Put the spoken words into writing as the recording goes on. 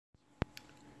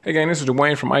Hey gang, this is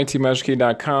Dwayne from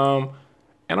itmasterkey.com,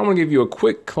 and I'm going to give you a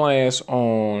quick class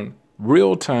on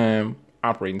real-time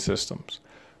operating systems.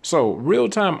 So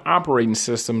real-time operating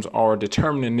systems are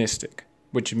deterministic,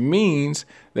 which means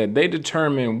that they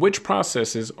determine which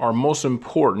processes are most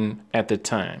important at the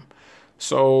time.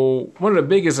 So one of the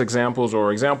biggest examples,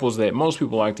 or examples that most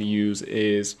people like to use,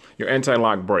 is your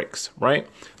anti-lock brakes, right?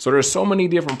 So there's so many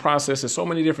different processes, so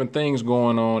many different things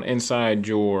going on inside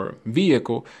your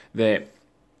vehicle that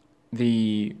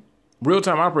the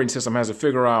real-time operating system has to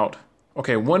figure out,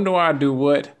 okay, when do I do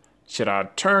what? Should I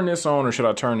turn this on or should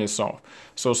I turn this off?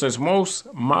 So since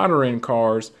most modern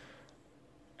cars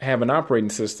have an operating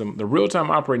system, the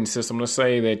real-time operating system, let's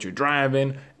say that you're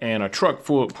driving and a truck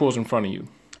pulls in front of you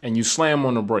and you slam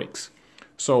on the brakes.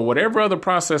 So whatever other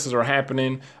processes are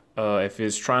happening, if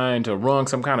it's trying to run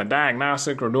some kind of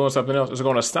diagnostic or doing something else, it's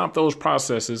going to stop those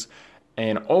processes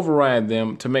and override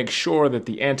them to make sure that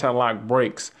the anti-lock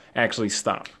brakes actually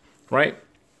stop, right?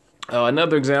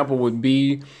 Another example would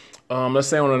be, let's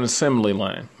say on an assembly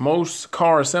line. Most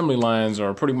car assembly lines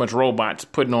are pretty much robots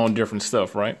putting on different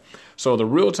stuff, right? So the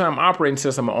real-time operating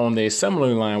system on the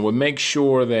assembly line would make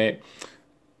sure that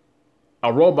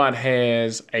a robot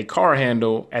has a car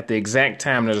handle at the exact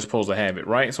time that it's supposed to have it,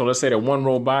 right? So let's say that one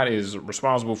robot is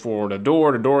responsible for the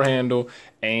door handle,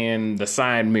 and the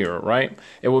side mirror, right?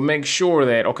 It will make sure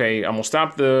that, okay, I'm gonna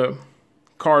stop the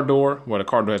car door. Well, the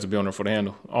car door has to be on there for the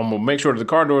handle. I'm gonna make sure that the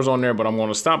car door is on there, but I'm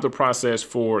gonna stop the process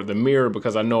for the mirror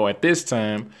because I know at this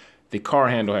time the car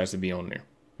handle has to be on there.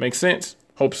 Make sense?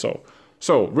 Hope so.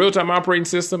 So real-time operating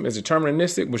system is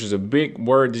deterministic, which is a big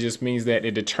word that just means that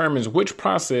it determines which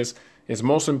process is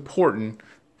most important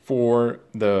for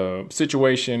the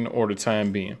situation or the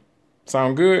time being.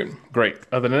 Sound good? Great.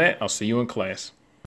 Other than that, I'll see you in class.